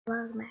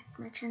Welcome back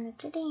to my channel.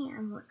 Today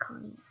I'm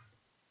recording.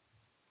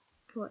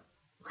 What?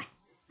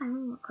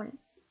 I'm recording.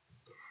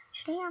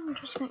 Today I'm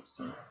just going to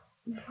say,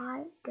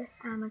 why does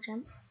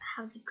Amazon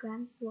have the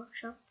Grand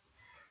Workshop?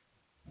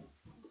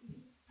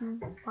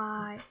 And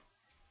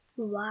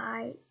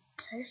why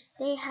does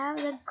they have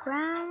the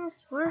Grand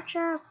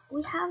Workshop?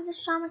 We have the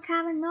Summer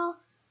Carnival.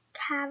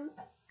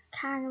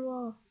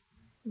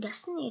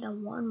 Doesn't it a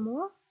one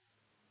more?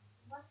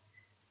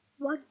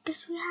 What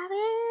does we have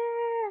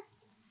here?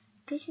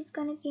 This is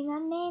gonna be my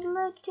main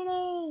look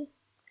today.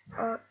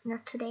 Or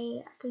not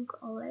today, I think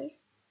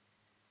always.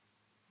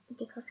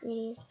 Because it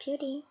is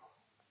beauty,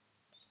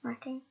 I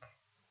think.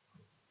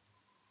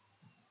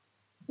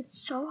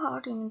 It's so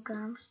hard in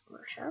Grand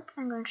Workshop.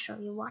 I'm gonna show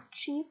you what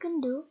you can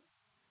do.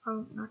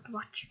 Or not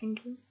what you can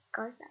do.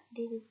 Because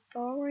this is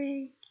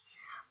boring.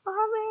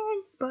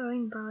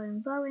 Boring.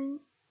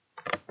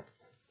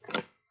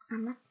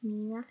 I'm not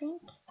mean, I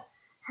think.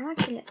 I'm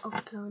actually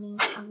uploading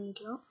a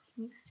video.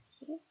 You guys can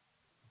see it.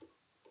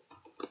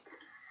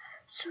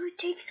 So it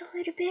takes a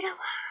little bit of a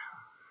while.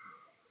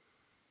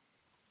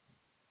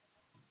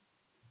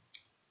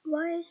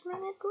 Why is my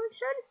network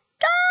shut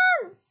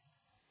down?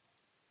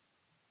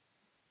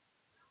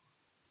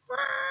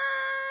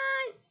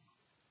 Why?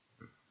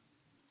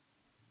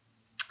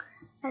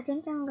 I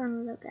think I'm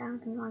gonna look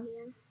out and log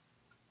in.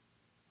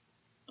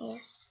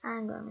 Yes,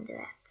 I'm gonna do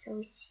that. So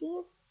we see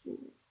it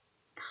soon.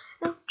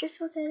 No, just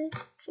rotate it.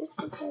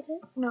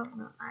 No,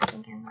 I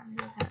think I'm gonna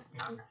do that.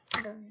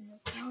 I don't know.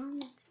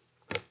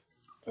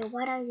 Okay,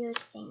 what are you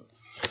saying?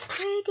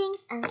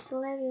 Greetings and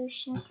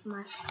salutations,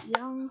 my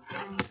young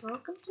friend.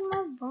 Welcome to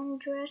my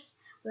wondrous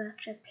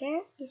workshop.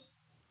 Here is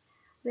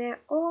where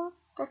all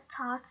the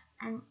thoughts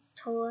and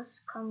tools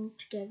come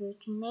together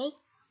to make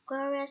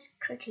glorious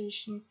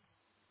creations.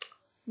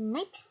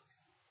 Next,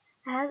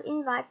 I have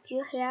invited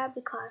you here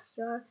because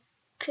you're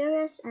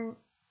curious and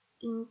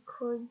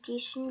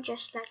inquisitive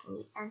just like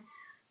me, and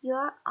you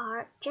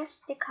are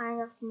just the kind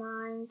of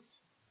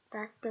minds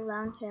that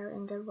belong here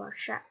in the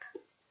workshop.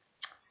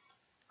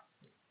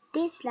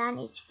 This land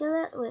is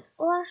filled with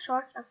all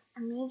sorts of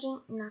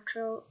amazing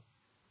natural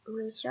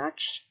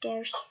research.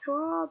 There's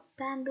straw,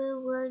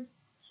 bamboo, wood,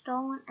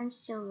 stone, and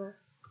silver.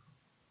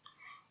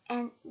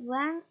 And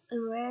when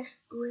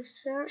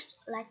research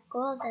like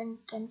gold and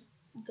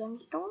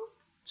gemstone,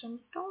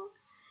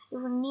 you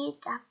will need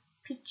a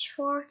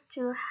pitchfork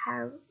to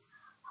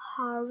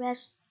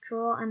harvest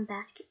straw and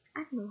basket.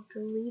 I don't know to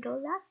read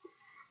all that.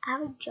 I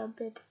will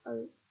jump it.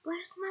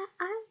 Where's my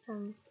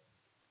item?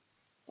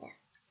 Yes,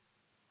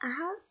 I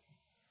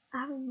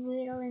have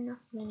little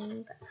enough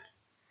money, but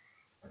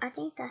I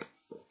think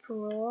that's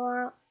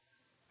straw,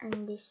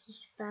 and this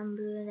is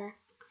bamboo, that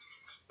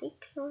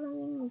sticks or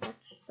something,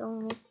 that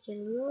stone is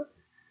silver,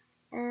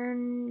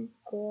 and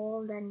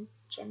gold and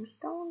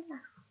gemstone.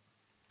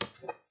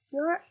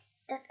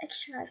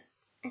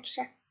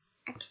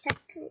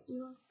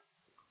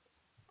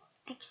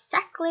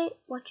 Exactly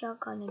what you're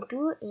gonna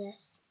do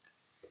is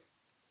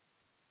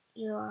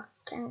you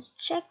can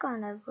check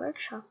on a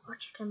workshop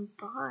what you can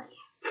buy.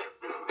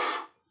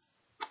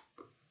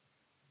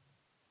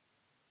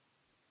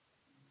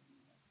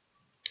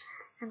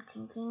 I'm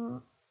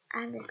thinking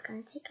I'm just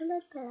gonna take a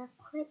little bit of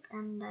clip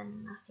and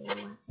then I'll say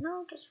one.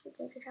 No, just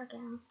forget it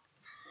again.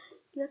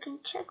 You can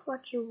check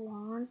what you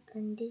want,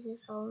 and this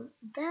is all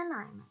the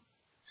alignment.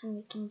 So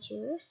you can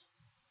choose.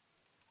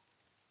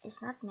 It's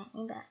not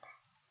many, but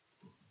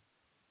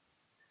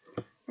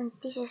and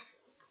this is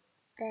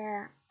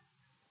the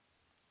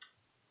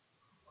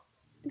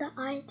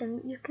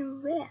item you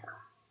can wear.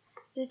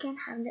 You can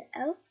have the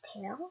elf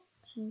tail,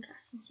 you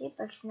guys can see,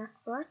 but it's not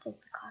worth it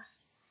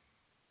because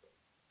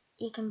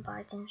you can buy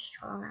it in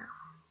store now.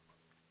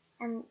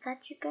 And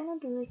what you're gonna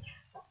do is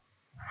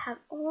have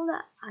all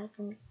the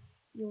items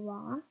you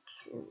want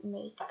to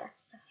make that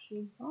stuff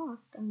you want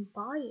and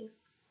buy it,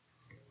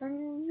 and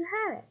you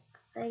have it.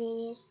 But it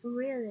is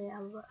really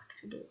a work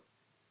to do.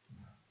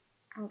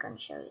 I'm gonna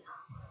show you.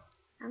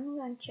 I'm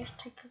gonna just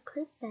take a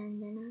clip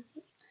and then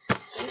I'll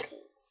see.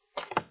 Okay,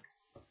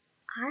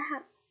 I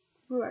have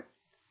worked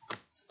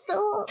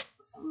so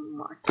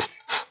much.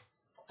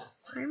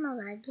 I'm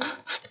allergic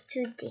to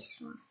this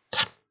one.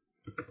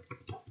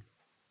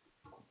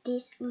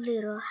 This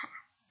little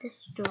hat, the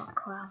straw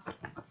cloud.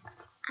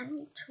 I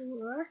need to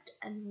work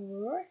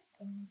every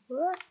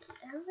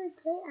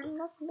day. I'm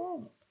not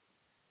doing it.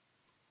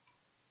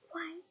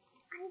 Why?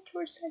 I need to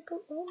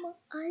recycle all my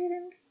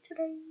items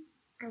today.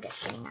 I'm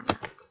just kidding. I'm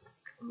not.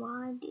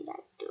 Why did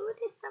I do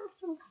this? I'm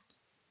so lucky.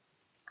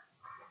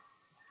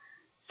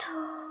 So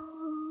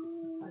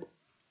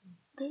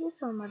this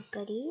is all my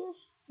buddies.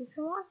 If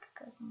you want to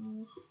get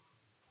me,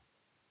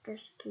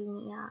 just give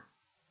me a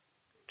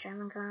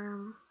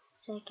Dragon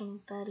so I can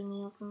buddy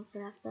me up and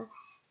stuff like that.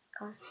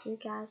 Because you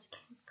guys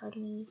can buddy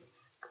me.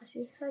 Because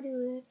if I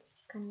do it,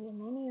 it's gonna be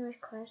many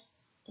requests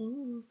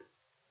in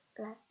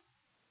that.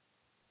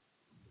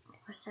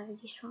 What's that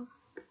with this one?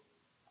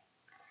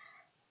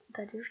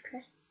 Buddy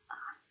request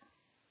off.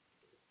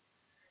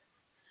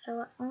 So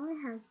I only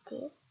have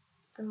this.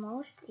 The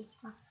most is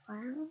my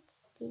friends.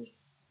 these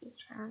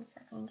sounds, I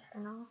think. I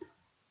don't know.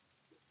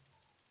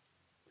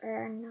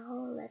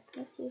 No, let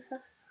me see if I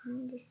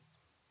find this.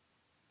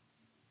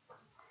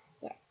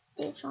 Yeah,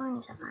 this one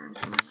is a fan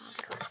from now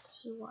because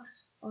he was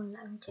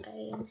online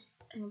today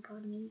and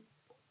about me.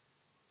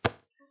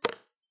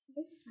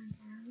 This is my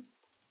dance,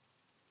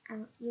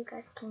 and you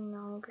guys can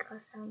know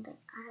because I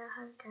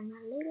have done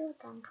a little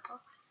dental,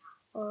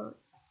 or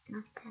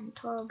not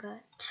dental,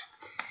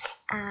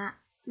 but a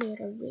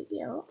little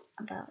video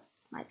about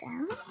my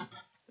dance.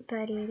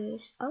 But it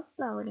is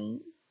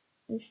uploading.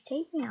 It's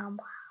taking a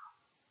while.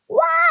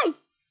 Why?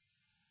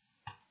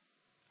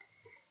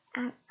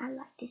 I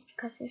like this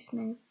because it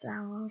smells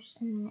flowers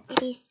and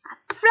it is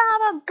a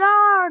flower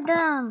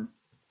garden.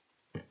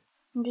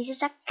 And this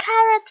is a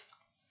carrot.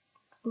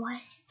 Why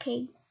is it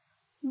pig?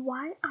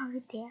 Why are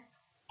you there?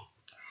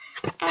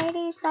 It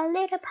is a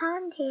little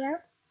pond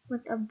here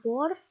with a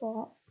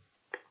waterfall.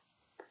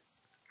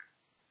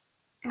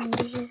 And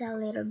this is a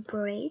little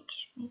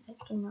bridge, you guys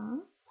can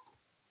know.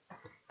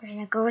 Then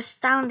it goes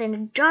down in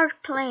a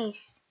dark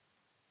place.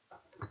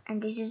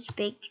 And this is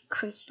big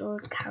crystal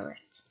carrot.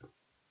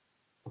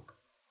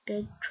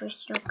 Big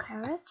crystal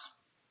carrot.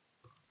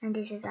 And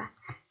this is a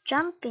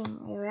jumping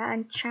area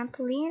and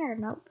trampoline. I don't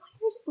know.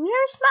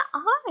 Where's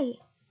my eye?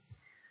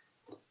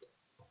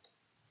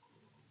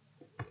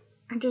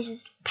 And this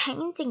is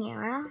painting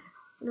area.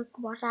 Look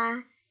what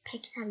I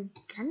picked up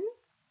done.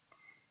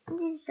 And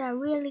this is a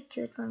really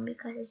cute one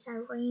because it's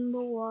a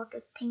rainbow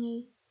water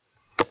thingy.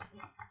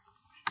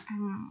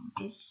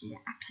 This is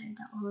actually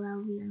the all I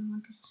really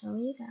want to show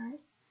you guys.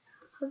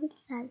 Hope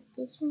you like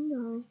this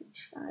video.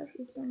 Subscribe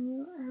if you're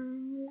new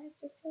and like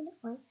this video.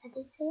 Wait, I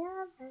did say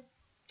yeah, but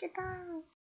goodbye.